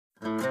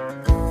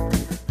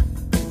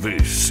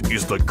This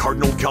is the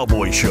Cardinal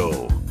Cowboy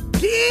Show.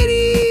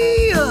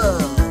 Giddy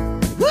up!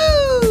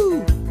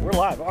 Woo! We're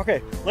live.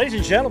 Okay, ladies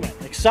and gentlemen,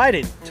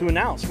 excited to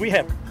announce we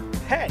have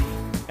Patty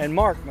and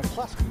Mark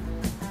McCloskey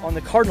on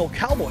the Cardinal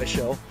Cowboy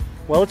Show.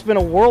 Well, it's been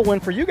a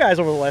whirlwind for you guys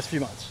over the last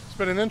few months. It's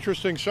been an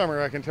interesting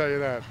summer, I can tell you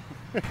that.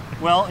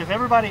 Well, if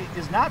everybody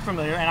is not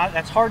familiar, and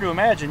that's hard to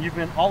imagine, you've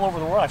been all over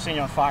the world. I've seen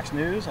you on Fox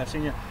News. I've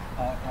seen you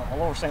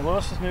all over St.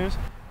 Louis's news.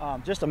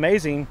 Just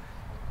amazing,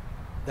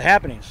 the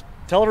happenings.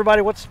 Tell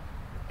everybody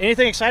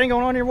anything exciting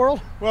going on in your world?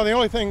 Well, the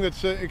only thing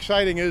that's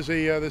exciting is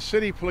the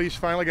city police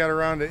finally got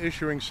around to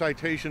issuing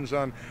citations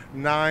on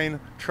 9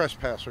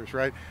 trespassers,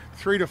 right?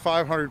 300 to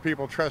 500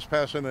 people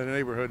trespass in the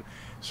neighborhood,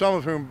 some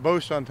of whom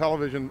boast on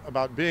television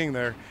about being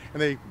there,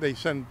 and they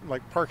send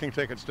like parking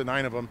tickets to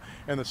 9 of them,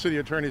 and the city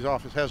attorney's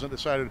office hasn't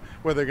decided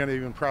whether they're going to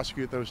even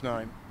prosecute those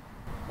 9.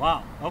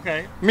 Wow,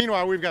 okay.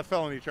 Meanwhile, we've got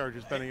felony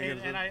charges pending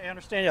against them. And I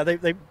understand, yeah,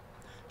 they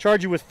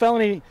charge you with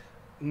felony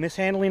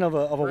mishandling of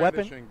a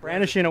weapon,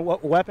 brandishing a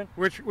weapon,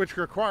 which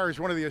requires,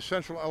 one of the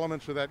essential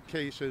elements of that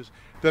case is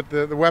that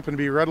the weapon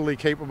be readily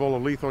capable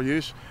of lethal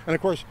use. And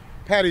of course,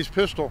 Patty's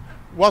pistol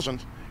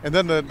wasn't. And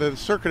then the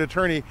circuit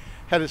attorney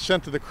had it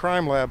sent to the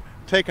crime lab,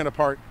 taken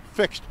apart,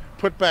 fixed,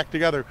 put back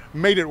together,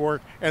 made it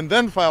work, and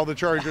then filed the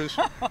charges.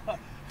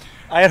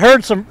 I had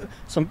heard some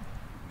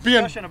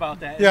discussion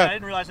about that. Yeah, I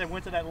didn't realize they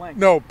went to that length.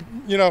 No,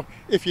 you know,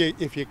 if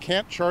you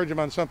can't charge them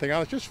on something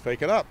else, just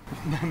fake it up.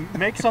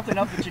 Make something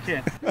up that you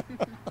can.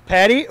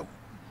 Patty,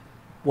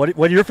 what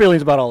are your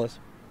feelings about all this?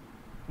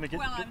 Well,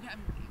 I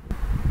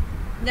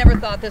never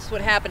thought this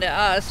would happen to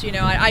us. You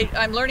know,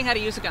 I'm learning how to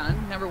use a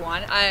gun, number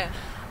one.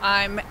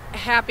 I'm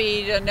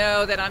happy to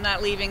know that I'm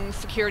not leaving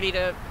security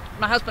to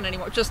my husband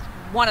anymore, just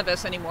one of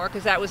us anymore,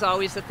 because that was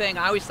always the thing.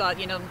 I always thought,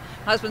 you know, my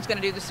husband's going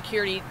to do the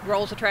security,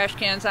 rolls the trash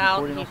cans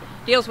out, he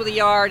deals with the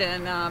yard,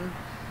 and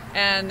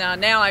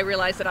now I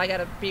realize that I got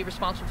to be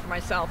responsible for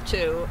myself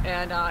too.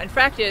 And in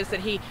fact is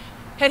that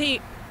had he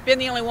been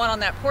the only one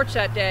on that porch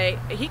that day,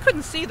 he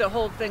couldn't see the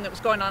whole thing that was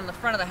going on in the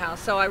front of the house.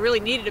 So I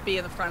really needed to be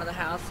in the front of the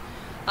house.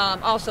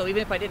 Also,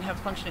 even if I didn't have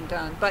a functioning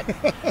gun. But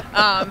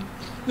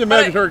you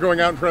imagine her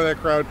going out in front of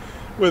that crowd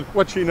with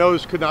what she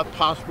knows could not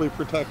possibly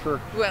protect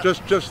her. Well,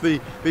 just the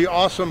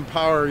awesome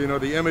power, you know,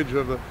 the image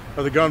of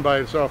the gun by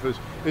itself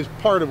is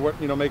part of what,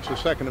 you know, makes the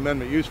Second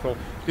Amendment useful.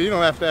 Because you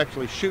don't have to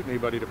actually shoot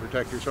anybody to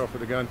protect yourself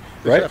with a gun.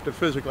 You just have to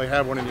physically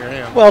have one in your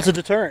hand. Well, it's a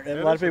deterrent.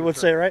 A lot of people would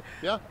say, right?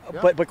 Yeah.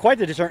 But quite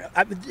the deterrent.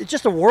 It's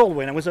just a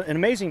whirlwind. It was an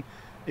amazing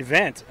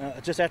event.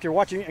 Just after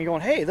watching it and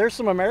going, hey, there's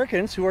some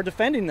Americans who are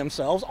defending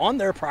themselves on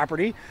their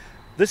property.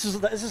 This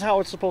is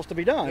how it's supposed to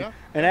be done. Yeah.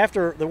 And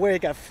after the way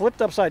it got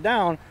flipped upside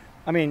down,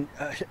 I mean,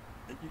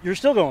 you're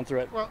still going through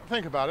it. Well,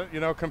 think about it. You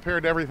know,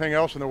 compared to everything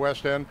else in the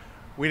West End,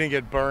 we didn't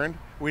get burned,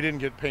 we didn't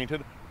get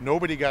painted,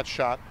 nobody got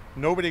shot,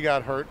 nobody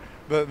got hurt.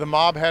 The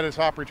mob had its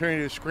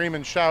opportunity to scream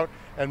and shout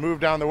and move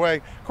down the way.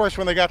 Of course,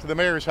 when they got to the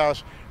mayor's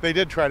house, they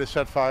did try to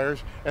set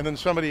fires, and then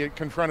somebody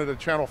confronted a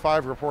Channel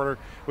 5 reporter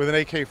with an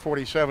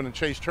AK-47 and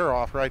chased her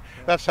off, right?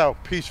 That's how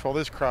peaceful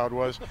this crowd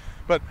was.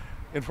 But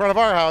in front of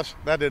our house,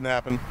 that didn't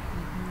happen.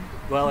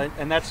 Well,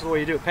 and that's the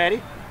way you do it. Patty,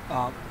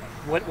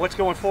 what's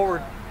going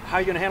forward? How are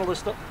you going to handle this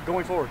stuff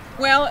going forward?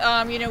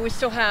 Well, you know, we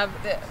still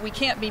we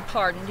can't be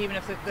pardoned, even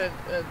if the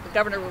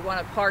governor would want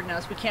to pardon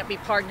us. We can't be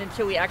pardoned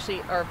until we actually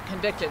are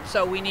convicted.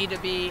 So we need to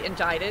be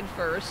indicted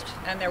first,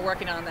 and they're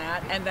working on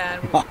that. And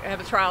then we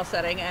have a trial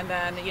setting. And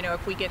then, you know,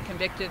 if we get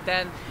convicted,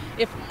 then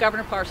if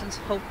Governor Parsons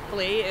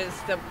hopefully is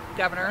the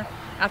governor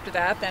after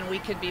that, then we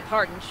could be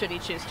pardoned should he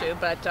choose to.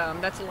 But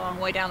that's a long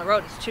way down the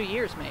road. It's 2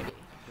 years maybe.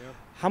 Yeah.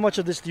 How much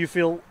of this do you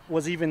feel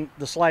was even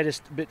the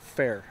slightest bit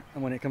fair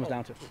when it comes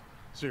down to it?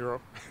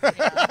 0.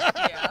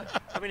 Yeah.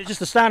 I mean, it's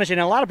just astonishing.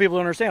 And a lot of people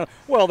don't understand.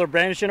 Well, they're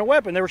brandishing a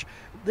weapon.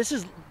 This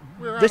is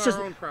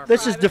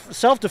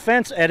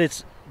self-defense at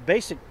its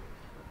basic.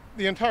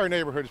 The entire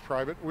neighborhood is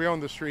private. We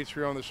own the streets,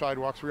 we own the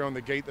sidewalks, we own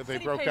the gate that they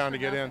broke down to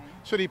get in.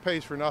 City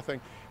pays for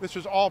nothing. This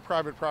is all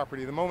private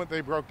property. The moment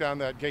they broke down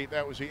that gate,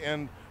 that was the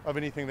end of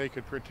anything they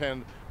could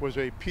pretend was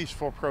a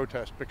peaceful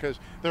protest, because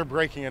they're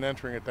breaking and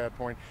entering at that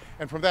point.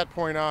 And from that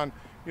point on,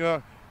 you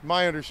know,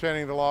 my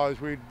understanding of the law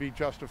is we'd be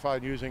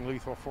justified using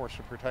lethal force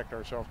to protect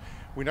ourselves.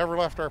 We never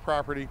left our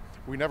property.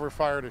 We never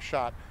fired a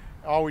shot.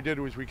 All we did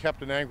was we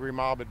kept an angry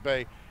mob at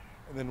bay,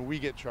 and then we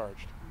get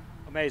charged.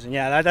 Amazing.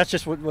 Yeah, that's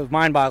just what was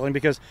mind-boggling,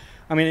 because,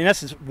 I mean, in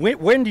essence,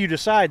 when do you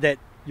decide that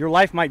your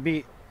life might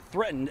be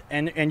threatened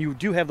and you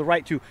do have the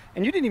right to,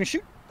 and you didn't even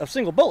shoot a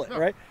single bullet,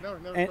 right? No,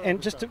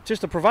 and just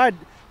to provide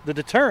the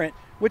deterrent,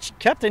 which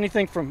kept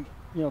anything from,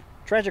 you know,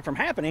 tragic from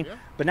happening,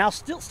 but now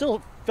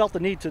still felt the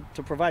need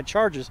to provide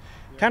charges.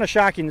 Kind of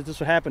shocking that this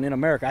would happen in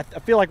America. I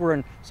feel like we're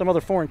in some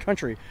other foreign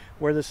country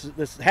where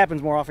this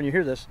happens more often. You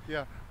hear this.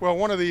 Yeah. Well,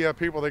 one of the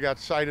people that got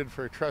cited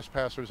for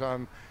trespassers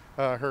on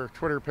her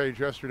Twitter page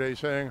yesterday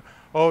saying,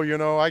 oh, you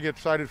know, I get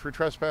cited for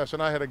trespass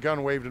and I had a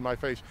gun waved in my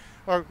face.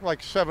 Or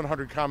like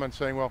 700 comments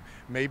saying, well,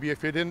 maybe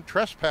if you didn't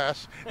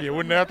trespass, you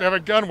wouldn't have to have a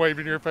gun waved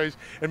in your face.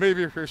 And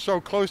maybe if you're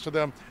so close to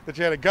them that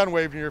you had a gun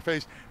waved in your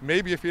face,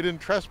 maybe if you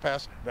didn't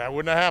trespass, that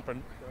wouldn't have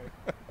happened.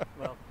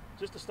 Well,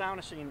 just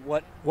astonishing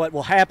what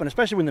will happen,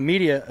 especially when the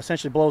media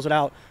essentially blows it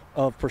out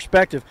of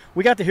perspective.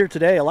 We got to hear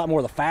today a lot more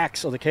of the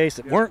facts of the case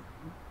that weren't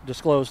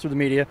disclosed through the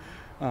media.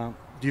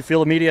 Do you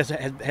feel the media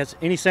has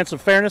any sense of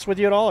fairness with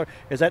you at all, or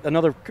is that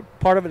another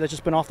part of it that's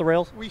just been off the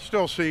rails? We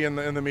still see in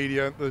the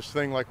media this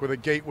thing like where the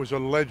gate was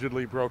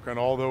allegedly broken,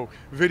 although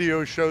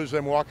video shows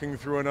them walking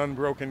through an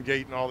unbroken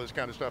gate and all this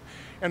kind of stuff.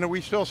 And we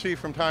still see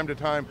from time to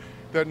time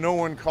that no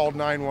one called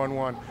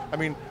 911. I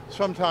mean,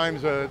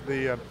 sometimes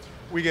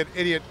we get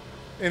idiot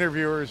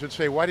interviewers that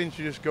say, why didn't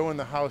you just go in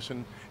the house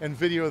and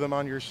video them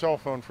on your cell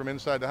phone from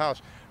inside the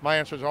house? My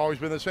answer has always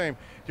been the same. Do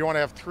you want to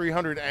have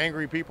 300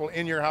 angry people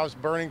in your house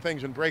burning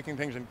things and breaking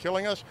things and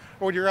killing us,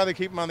 or would you rather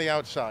keep them on the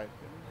outside?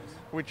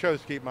 We chose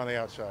to keep them on the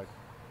outside.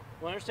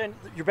 Well, I understand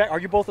you're back. Are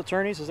you both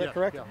attorneys? Is that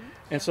correct? Yeah.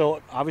 And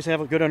so obviously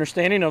have a good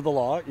understanding of the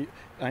law.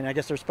 And I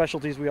guess there's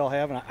specialties we all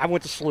have. And I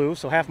went to SLU,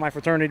 so half my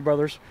fraternity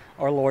brothers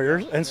are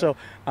lawyers. And so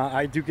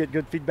I do get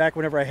good feedback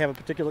whenever I have a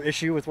particular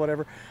issue with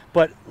whatever.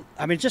 But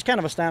I mean, just kind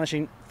of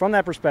astonishing from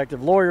that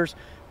perspective. Lawyers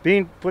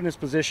being put in this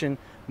position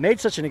made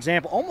such an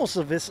example, almost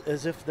of this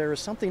as if there is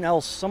something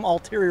else, some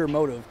ulterior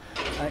motive.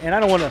 And I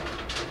don't want to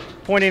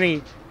point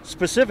any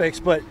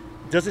specifics, but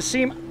does it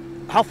seem?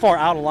 How far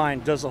out of line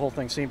does the whole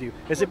thing seem to you?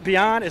 Is it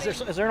beyond? Is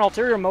there an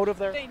ulterior motive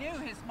there? They knew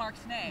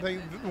Mark's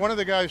name. One of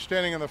the guys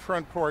standing on the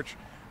front porch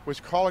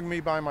was calling me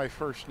by my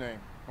first name.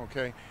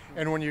 Okay,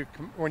 and when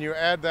you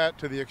add that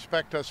to the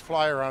Expect Us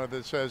flyer on it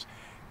that says,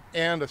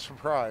 "and a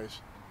surprise,"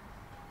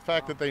 the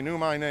fact that they knew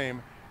my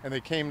name and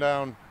they came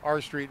down our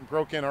street and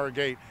broke in our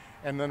gate,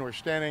 and then were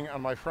standing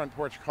on my front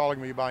porch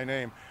calling me by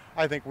name,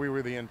 I think we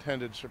were the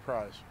intended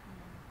surprise.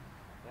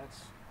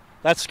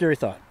 That's a scary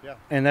thought. Yeah,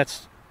 and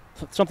that's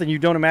something you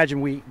don't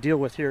imagine we deal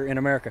with here in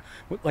America.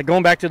 Like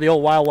going back to the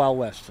old Wild Wild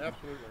West.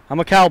 Absolutely. I'm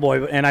a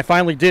cowboy, and I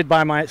finally did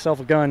buy myself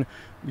a gun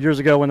years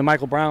ago when the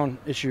Michael Brown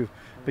issue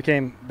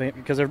became,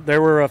 because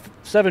there were a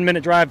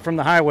 7-minute drive from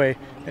the highway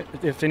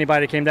if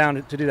anybody came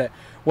down to do that.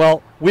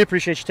 Well, we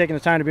appreciate you taking the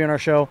time to be on our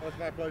show. That's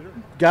my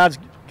pleasure.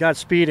 God's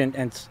speed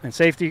and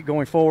safety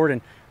going forward,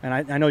 and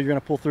I know you're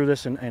going to pull through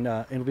this, and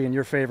it'll be in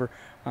your favor.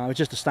 It's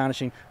just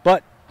astonishing,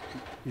 but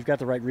you've got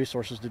the right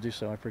resources to do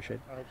so. I appreciate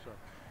it. I hope so.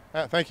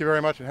 Thank you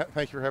very much, and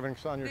thank you for having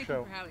us on your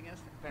show. Thank you for having us.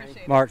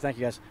 Appreciate it. Mark, thank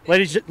you guys.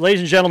 Ladies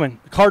and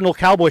gentlemen, the Cardinal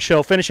Cowboy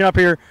Show finishing up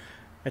here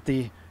at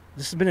this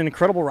has been an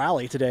incredible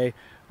rally today.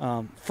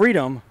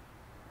 Freedom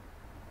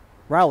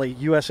Rally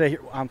USA.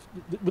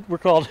 We're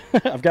called,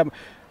 I've got,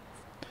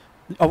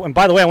 oh, and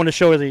by the way, I want to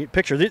show you the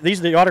picture. These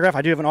are the autograph.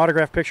 I do have an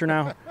autograph picture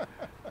now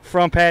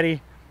from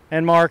Patty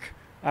and Mark.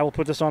 I will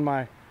put this on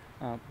my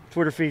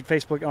Twitter feed,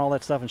 Facebook, and all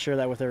that stuff and share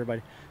that with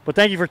everybody. But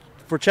thank you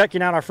for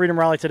checking out our Freedom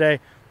Rally today.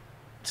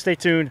 Stay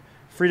tuned.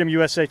 Freedom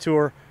USA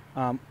Tour.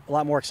 A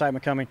lot more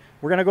excitement coming.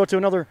 We're going to go to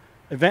another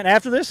event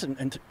after this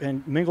and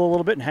mingle a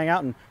little bit and hang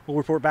out, and we'll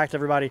report back to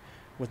everybody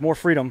with more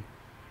freedom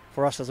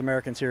for us as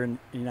Americans here in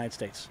the United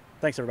States.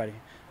 Thanks, everybody.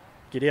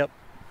 Giddy up.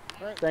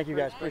 Right. Thank you,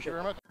 guys. Thank you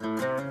Appreciate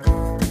it.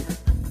 very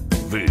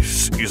much.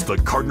 This is the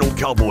Cardinal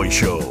Cowboy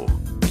Show.